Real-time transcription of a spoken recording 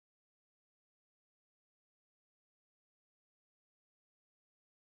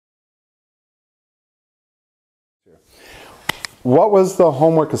What was the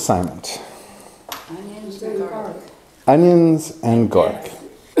homework assignment? Onions and garlic. Onions and garlic.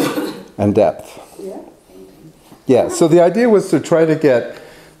 And depth. Yeah. Yeah, so the idea was to try to get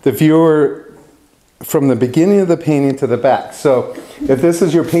the viewer from the beginning of the painting to the back. So if this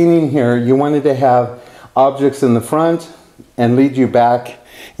is your painting here, you wanted to have objects in the front and lead you back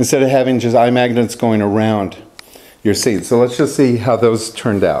instead of having just eye magnets going around your scene. So let's just see how those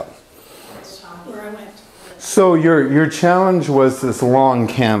turned out. Where I went. So your challenge was this long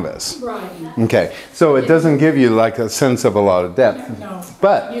canvas. Right. Okay, so it doesn't give you like a sense of a lot of depth. No.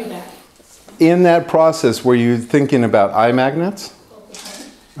 But Knew that. in that process, were you thinking about eye magnets?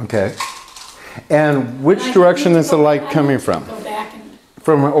 Okay. And which direction is the light coming from? Go back and,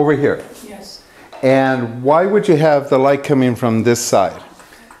 From over here. yes. And why would you have the light coming from this side?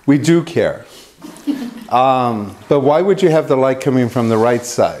 We do care. But why would you have the light coming from the right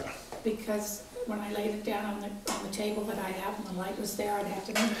side? Because when I laid it down on the table that I have and the light was there, I'd have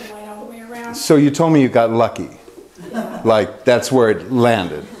to move the light all the way around. So you told me you got lucky. Like that's where it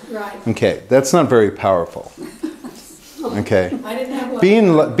landed. Right. Okay, that's not very powerful. Okay. I didn't have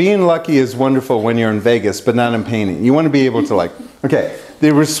luck. Being lucky is wonderful when you're in Vegas, but not in painting. You want to be able to like, okay,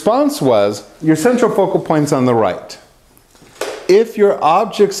 the response was your central focal point's on the right. If your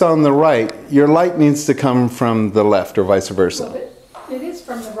object's on the right, your light needs to come from the left or vice versa. Well, it is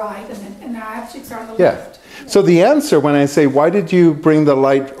from the right and the objects are on the Yeah. left. So the answer when I say, why did you bring the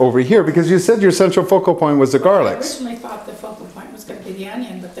light over here? Because you said your central focal point was the I garlics. originally thought the focal point was going to be the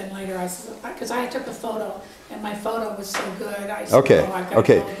onion, but then later I said, because I took a photo and my photo was so good, I said, Okay, oh, I've got to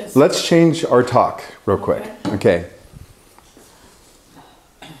okay. follow this. Let's change our talk real quick. Okay.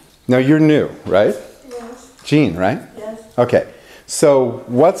 Now you're new, right? Yes. Jean, right? Yes. Okay. So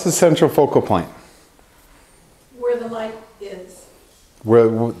what's the central focal point? Where the light is. Where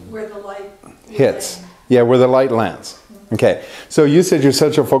Where the light hits. lands. Yeah, where the light lands. Okay. So you said your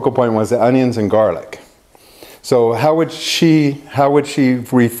central focal point was the onions and garlic. So how would she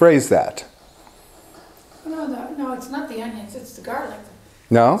rephrase that? No, it's not the onions, it's the garlic.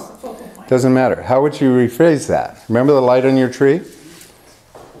 No? It's the focal point. Doesn't matter. How would you rephrase that? Remember the light on your tree?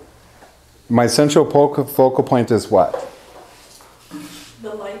 My central focal point is what? The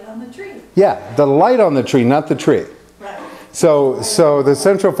light on the tree. Yeah, the light on the tree, not the tree. Right. So the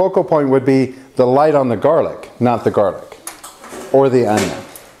central focal point would be the light on the garlic, not the garlic. Or the onion.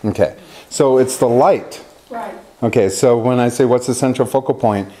 Okay. So it's the light. Right. Okay, so when I say what's the central focal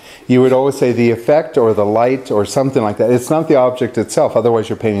point, you would always say the effect or the light or something like that. It's not the object itself, otherwise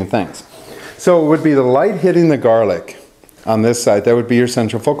you're painting things. So it would be the light hitting the garlic on this side. That would be your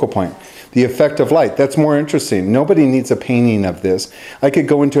central focal point. The effect of light, that's more interesting. Nobody needs a painting of this. I could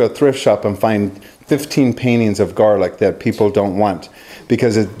go into a thrift shop and find 15 paintings of garlic that people don't want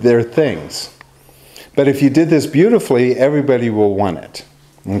because they're things. But if you did this beautifully, everybody will want it.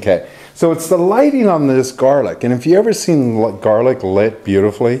 Okay, so it's the lighting on this garlic. And if you ever seen garlic lit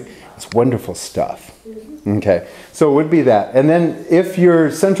beautifully, it's wonderful stuff. Okay, so it would be that. And then if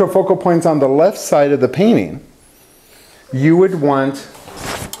your central focal point's on the left side of the painting, you would want,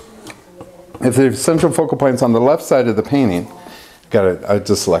 if the central focal point's on the left side of the painting, I'm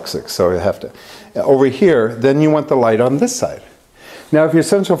dyslexic, so I have to, over here, then you want the light on this side. Now if your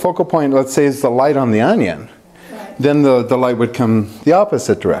central focal point, let's say, is the light on the onion, then the light would come the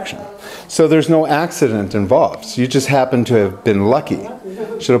opposite direction. So there's no accident involved. So you just happen to have been lucky.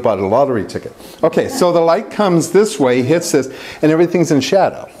 Should have bought a lottery ticket. Okay, so the light comes this way, hits this, and everything's in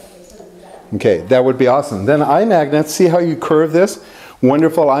shadow. Okay, that would be awesome. Then eye magnets, see how you curve this?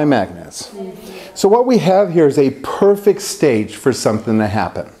 Wonderful eye magnets. So what we have here is a perfect stage for something to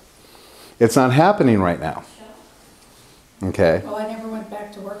happen. It's not happening right now. Okay. Well, I never went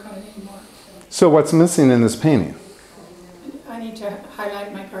back to work on it anymore. So what's missing in this painting? I need to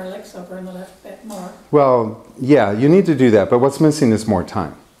highlight my garlics over in the left bit more. Well, yeah, you need to do that, but what's missing is more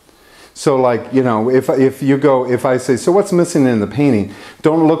time. So like, you know, if I say, so what's missing in the painting,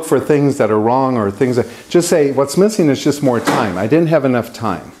 don't look for things that are wrong or things that, just say, what's missing is just more time. I didn't have enough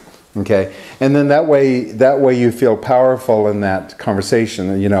time. Okay? And then that way you feel powerful in that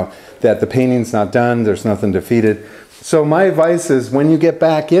conversation, you know, that the painting's not done, there's nothing defeated. So my advice is when you get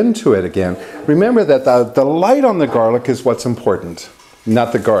back into it again, remember that the light on the garlic is what's important,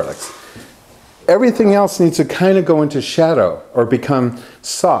 not the garlics. Everything else needs to kind of go into shadow or become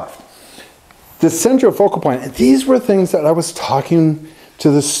soft. The central focal point, these were things that I was talking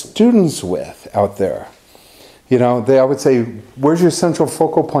to the students with out there. You know, I would say, where's your central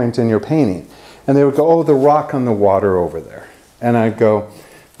focal point in your painting? And they would go, oh, the rock on the water over there. And I'd go,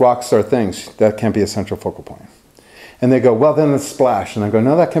 rocks are things, that can't be a central focal point. And they go, well, then the splash. And I go,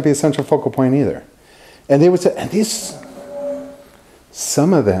 no, that can't be a central focal point either. And they would say, and these,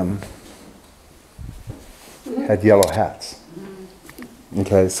 some of them had yellow hats.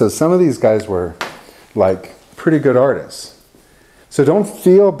 Okay, so some of these guys were like pretty good artists. So don't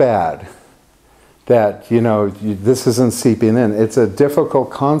feel bad that, you know, this isn't seeping in. It's a difficult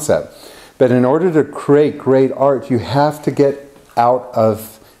concept. But in order to create great art, you have to get out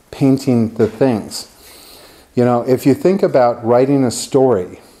of painting the things. You know, if you think about writing a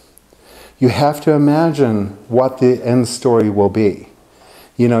story, you have to imagine what the end story will be.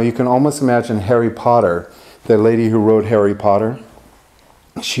 You know, you can almost imagine Harry Potter, the lady who wrote Harry Potter.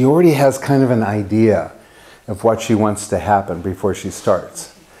 She already has kind of an idea of what she wants to happen before she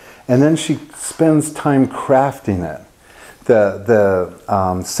starts. And then she spends time crafting it.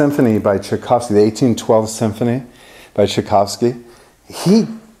 The symphony by Tchaikovsky, the 1812 symphony by Tchaikovsky, he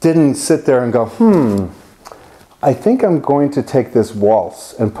didn't sit there and go, I think I'm going to take this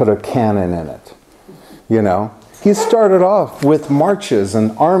waltz and put a cannon in it. You know? He started off with marches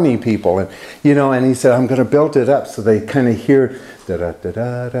and army people, and you know, and he said, I'm going to build it up so they kind of hear da da da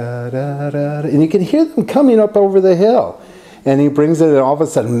da da da da, and you can hear them coming up over the hill. And he brings it, and all of a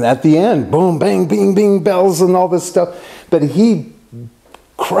sudden, at the end, boom, bang, bing, bing, bells, and all this stuff. But he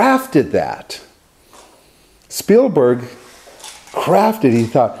crafted that. Spielberg crafted. He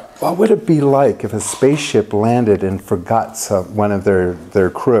thought, what would it be like if a spaceship landed and forgot one of their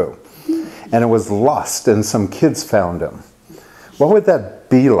crew? And it was lost, and some kids found him. What would that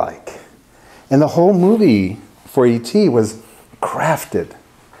be like? And the whole movie for E.T. was crafted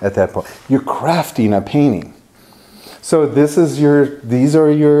at that point. You're crafting a painting. So these are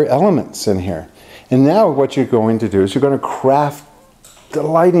your elements in here. And now what you're going to do is you're going to craft the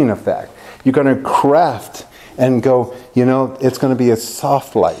lighting effect. You're going to craft and go, you know, it's going to be a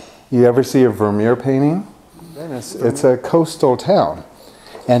soft light. You ever see a Vermeer painting? Venice, it's a coastal town.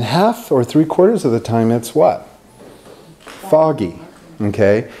 And half or 3/4 of the time it's what? Foggy,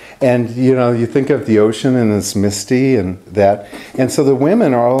 okay? And you know, you think of the ocean and it's misty and that. And so the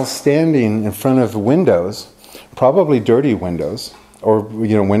women are all standing in front of windows, probably dirty windows, or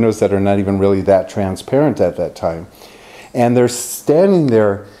you know, windows that are not even really that transparent at that time. And they're standing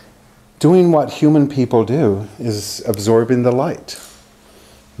there doing what human people do, is absorbing the light.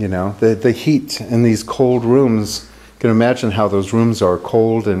 You know, the heat in these cold rooms. You can imagine how those rooms are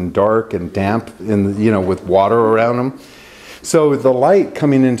cold and dark and damp, you know, with water around them. So the light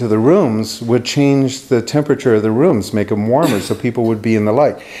coming into the rooms would change the temperature of the rooms, make them warmer, so people would be in the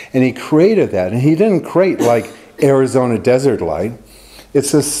light. And he created that. And he didn't create like Arizona desert light.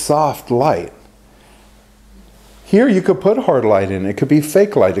 It's a soft light. Here you could put hard light in. It could be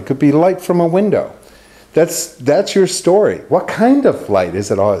fake light. It could be light from a window. That's your story. What kind of light?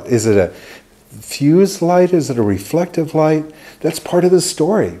 Is it a fused light? Is it a reflective light? That's part of the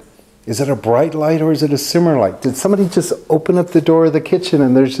story. Is it a bright light or is it a simmer light? Did somebody just open up the door of the kitchen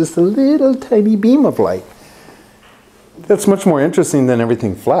and there's just a little tiny beam of light? That's much more interesting than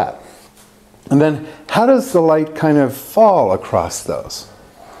everything flat. And then how does the light kind of fall across those?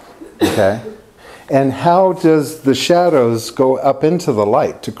 Okay? And how does the shadows go up into the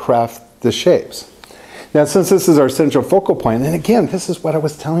light to craft the shapes? Now, since this is our central focal point, and again, this is what I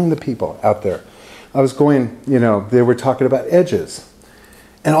was telling the people out there. I was going, you know, they were talking about edges.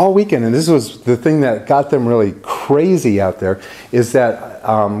 And all weekend, and this was the thing that got them really crazy out there, is that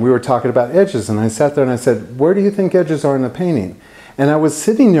we were talking about edges. And I sat there and I said, where do you think edges are in the painting? And I was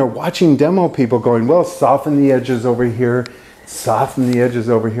sitting there watching demo people going, well, soften the edges over here, soften the edges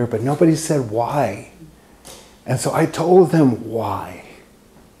over here, but nobody said why. And so I told them why.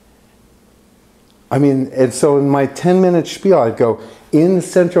 I mean, and so in my 10-minute spiel, I'd go, in the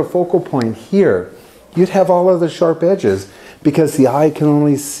central focal point here, you'd have all of the sharp edges because the eye can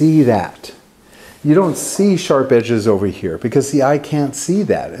only see that. You don't see sharp edges over here because the eye can't see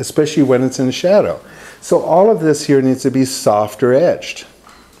that, especially when it's in shadow. So all of this here needs to be softer edged.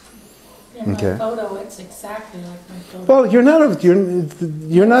 In Okay. my photo, it's exactly like my photo. Well, you're not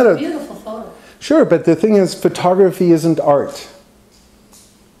a Beautiful photo. Sure, but the thing is, photography isn't art.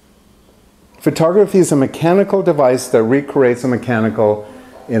 Photography is a mechanical device that recreates a mechanical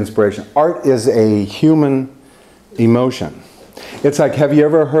inspiration. Art is a human emotion. It's like, have you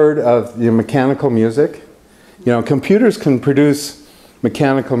ever heard of mechanical music? You know, computers can produce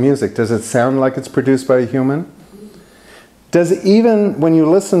mechanical music. Does it sound like it's produced by a human? Does it, even when you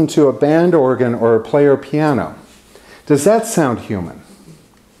listen to a band organ or a player piano, does that sound human?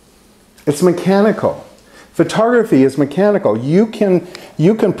 It's mechanical. Photography is mechanical. You can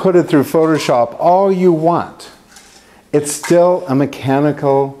put it through Photoshop all you want. It's still a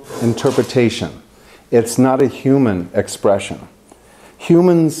mechanical interpretation. It's not a human expression.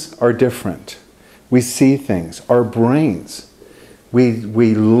 Humans are different. We see things. Our brains We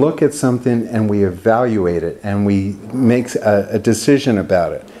look at something and we evaluate it and we make a decision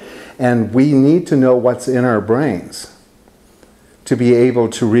about it. And we need to know what's in our brains to be able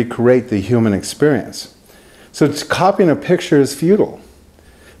to recreate the human experience. So copying a picture is futile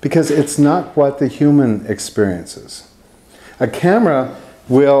because it's not what the human experiences. A camera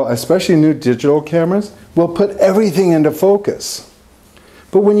will, especially new digital cameras, will put everything into focus.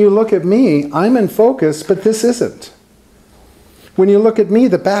 But when you look at me, I'm in focus, but this isn't. When you look at me,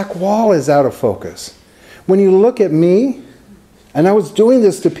 the back wall is out of focus. When you look at me, and I was doing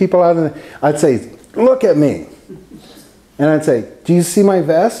this to people out in the, I'd say, look at me. And I'd say, do you see my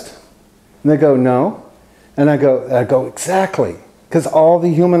vest? And they go, no. And I go, exactly. Because all the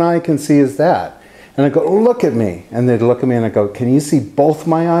human eye can see is that. And I go, look at me. And they'd look at me and I go, can you see both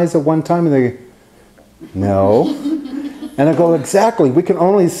my eyes at one time? And they go, no. And I go, exactly. We can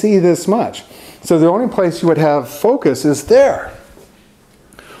only see this much. So the only place you would have focus is there.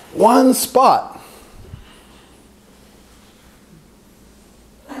 One spot.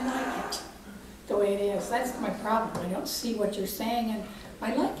 I like it the way it is. That's my problem. I don't see what you're saying, and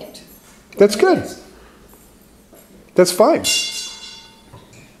I like it. That's good. That's fine.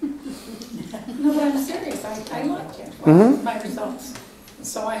 No, but I'm serious. I like it. My results.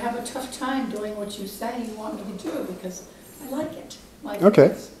 So I have a tough time doing what you say you want me to do because I like it. Like Okay.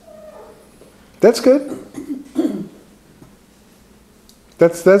 it is. That's good.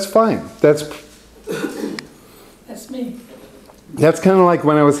 That's fine. That's me. That's kind of like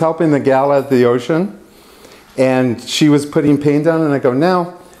when I was helping the gal at the ocean, and she was putting paint on, and I go,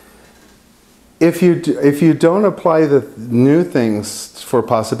 now, if you don't apply the new things for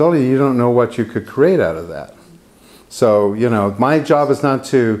possibility, you don't know what you could create out of that. So, you know, my job is not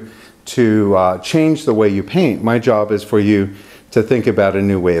to change the way you paint. My job is for you to think about a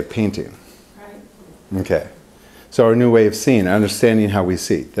new way of painting. Right. Okay. So our new way of seeing, understanding how we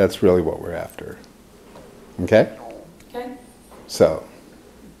see. That's really what we're after. Okay? Okay. So.